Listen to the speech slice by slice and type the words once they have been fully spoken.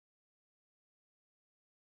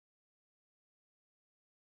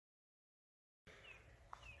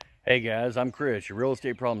Hey guys, I'm Chris, your real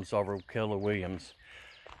estate problem solver with Keller Williams.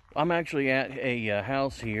 I'm actually at a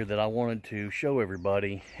house here that I wanted to show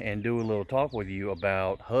everybody and do a little talk with you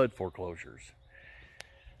about HUD foreclosures.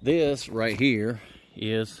 This right here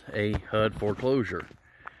is a HUD foreclosure.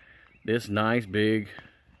 This nice big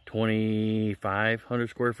 2,500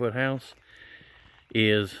 square foot house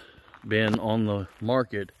is been on the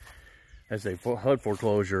market as a HUD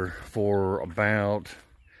foreclosure for about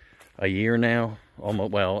a year now.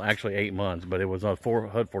 Almost, well, actually 8 months, but it was a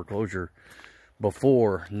HUD foreclosure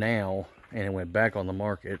before now, and it went back on the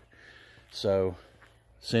market. So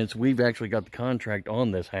since we've actually got the contract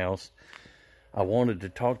on this house, I wanted to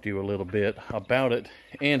talk to you a little bit about it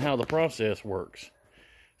and how the process works.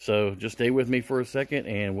 So just stay with me for a second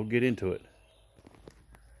and we'll get into it.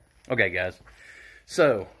 Okay guys,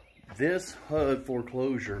 so this HUD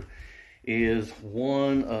foreclosure is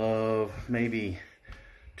one of maybe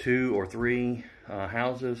 2 or 3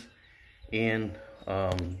 houses in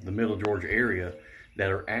the Middle Georgia area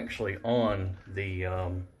that are actually on the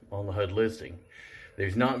HUD listing.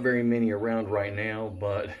 There's not very many around right now,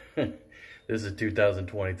 but this is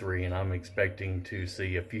 2023, and I'm expecting to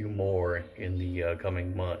see a few more in the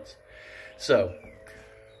coming months. So,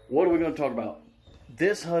 what are we going to talk about?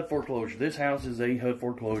 This HUD foreclosure. This house is a HUD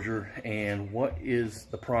foreclosure, and what is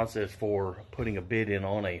the process for putting a bid in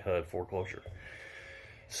on a HUD foreclosure?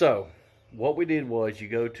 So, what we did was you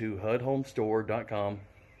go to HUDHomestore.com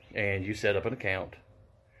and you set up an account.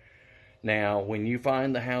 Now, when you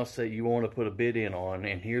find the house that you want to put a bid in on,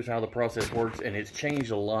 and here's how the process works, and it's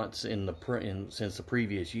changed a lot since the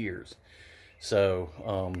previous years. So,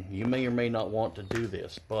 you may or may not want to do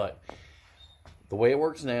this, but the way it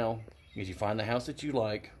works now is you find the house that you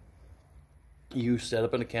like, you set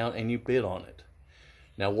up an account, and you bid on it.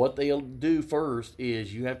 Now, what they'll do first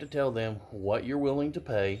is you have to tell them what you're willing to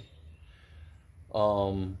pay,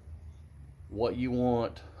 what you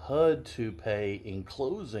want HUD to pay in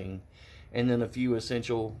closing, and then a few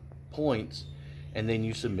essential points, and then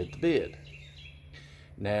you submit the bid.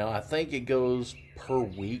 Now, I think it goes per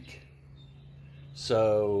week.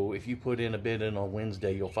 So if you put in a bid in on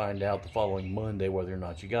Wednesday, you'll find out the following Monday whether or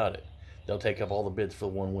not you got it. They'll take up all the bids for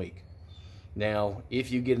 1 week. Now,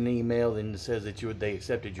 if you get an email that says that they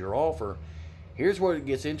accepted your offer, here's where it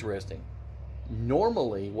gets interesting.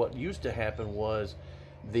 Normally, what used to happen was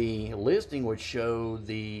the listing would show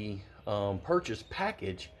the purchase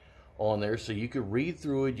package on there, so you could read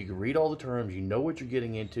through it, you could read all the terms, you know what you're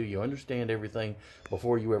getting into, you understand everything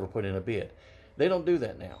before you ever put in a bid. They don't do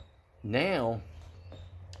that now. Now,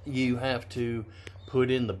 you have to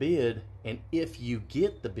put in the bid, and if you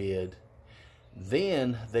get the bid,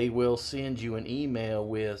 then they will send you an email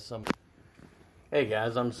with some... Hey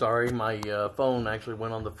guys, I'm sorry, my phone actually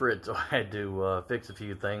went on the fritz, so I had to fix a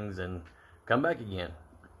few things and come back again.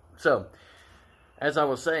 So, as I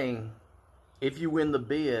was saying, if you win the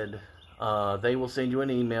bid, they will send you an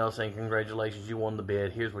email saying, congratulations, you won the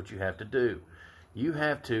bid, here's what you have to do. You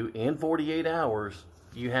have to, in 48 hours,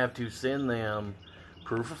 you have to send them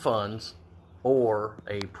proof of funds or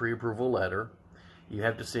a pre-approval letter. You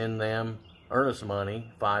have to send them earnest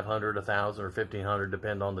money, $500, $1,000, or $1,500,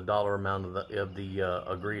 depend on the dollar amount of the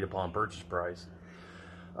agreed upon purchase price.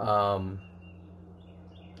 You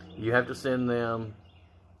have to send them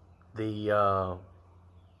the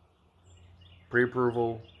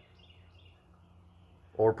pre-approval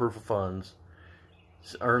or proof of funds,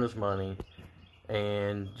 earnest money,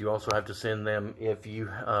 and you also have to send them if you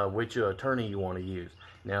which attorney you want to use.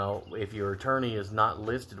 Now, if your attorney is not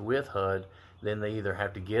listed with HUD, then they either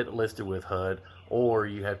have to get listed with HUD, or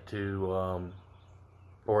you have to,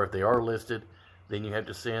 or if they are listed, then you have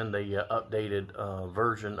to send the updated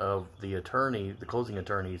version of the attorney, the closing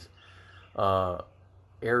attorney's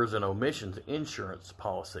errors and omissions insurance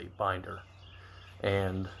policy binder,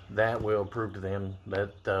 and that will prove to them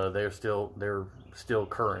that they're still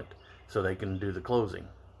current, so they can do the closing.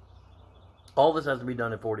 All this has to be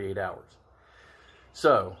done in 48 hours.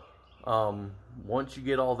 So, once you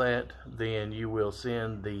get all that, then you will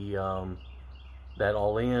send the that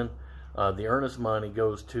all in. The earnest money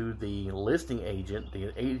goes to the listing agent.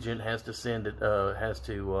 The agent has to send it,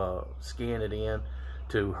 scan it in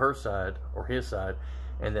to her side or his side,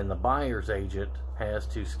 and then the buyer's agent has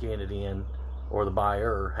to scan it in, or the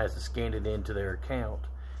buyer has to scan it into their account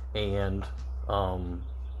and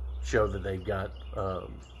show that they've got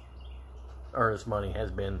earnest money has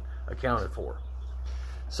been accounted for.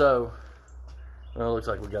 So, well, it looks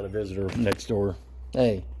like we got a visitor next door.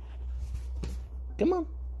 Hey, come on.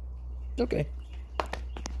 Okay.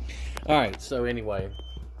 All right, so anyway,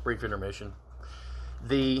 brief intermission.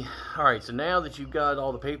 All right, so now that you've got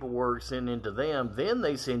all the paperwork sent into them, then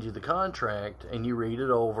they send you the contract and you read it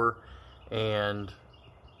over and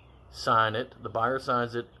sign it. The buyer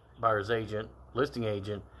signs it, buyer's agent, listing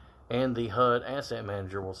agent, and the HUD asset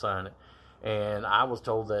manager will sign it. And I was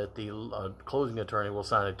told that the closing attorney will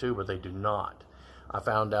sign it too, but they do not. I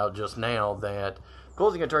found out just now that the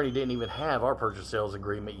closing attorney didn't even have our purchase sales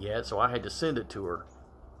agreement yet, so I had to send it to her,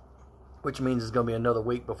 which means it's going to be another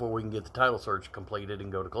week before we can get the title search completed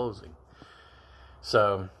and go to closing.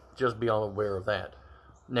 So just be all aware of that.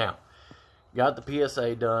 Now, got the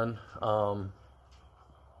PSA done,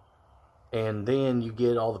 and then you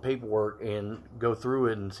get all the paperwork and go through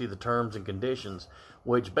it and see the terms and conditions,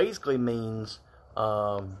 which basically means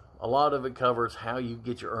a lot of it covers how you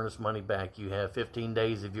get your earnest money back. You have 15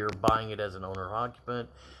 days if you're buying it as an owner occupant.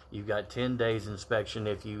 You've got 10 days inspection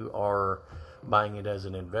if you are buying it as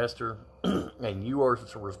an investor. And you are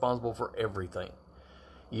responsible for everything.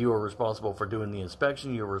 You are responsible for doing the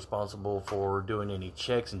inspection. You're responsible for doing any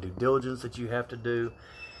checks and due diligence that you have to do.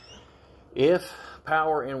 If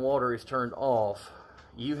power and water is turned off,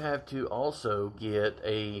 you have to also get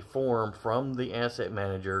a form from the asset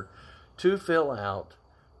manager to fill out,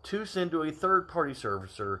 to send to a third-party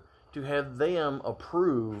servicer to have them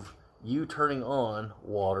approve you turning on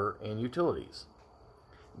water and utilities.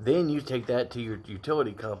 Then you take that to your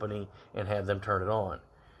utility company and have them turn it on.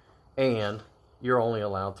 And you're only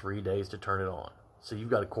allowed 3 days to turn it on. So you've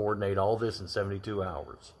got to coordinate all this in 72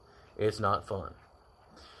 hours. It's not fun.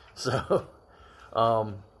 So,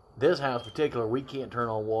 this house in particular, we can't turn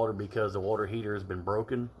on water because the water heater has been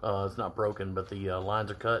broken. It's not broken, but the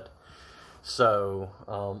lines are cut. So,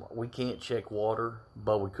 we can't check water,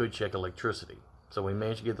 but we could check electricity. So we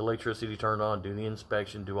managed to get the electricity turned on, do the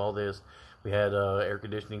inspection, do all this. We had air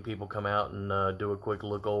conditioning people come out and do a quick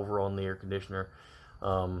look over on the air conditioner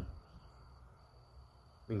and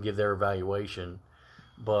give their evaluation.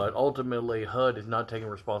 But ultimately, HUD is not taking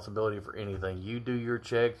responsibility for anything. You do your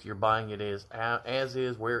checks. You're buying it as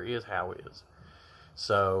is, where is, how is.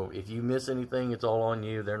 So if you miss anything, it's all on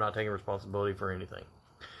you. They're not taking responsibility for anything.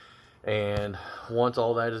 And once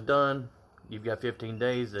all that is done, you've got 15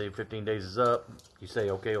 days. The 15 days is up. You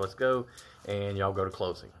say, okay, let's go. And y'all go to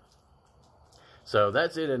closing. So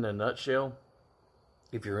that's it in a nutshell.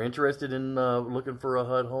 If you're interested in looking for a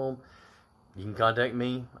HUD home, you can contact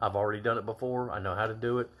me. I've already done it before. I know how to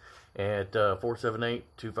do it at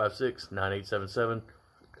 478-256-9877.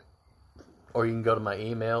 Or you can go to my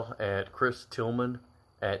email at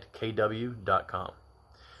christillman@kw.com.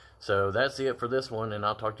 So that's it for this one, and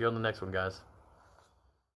I'll talk to you on the next one, guys.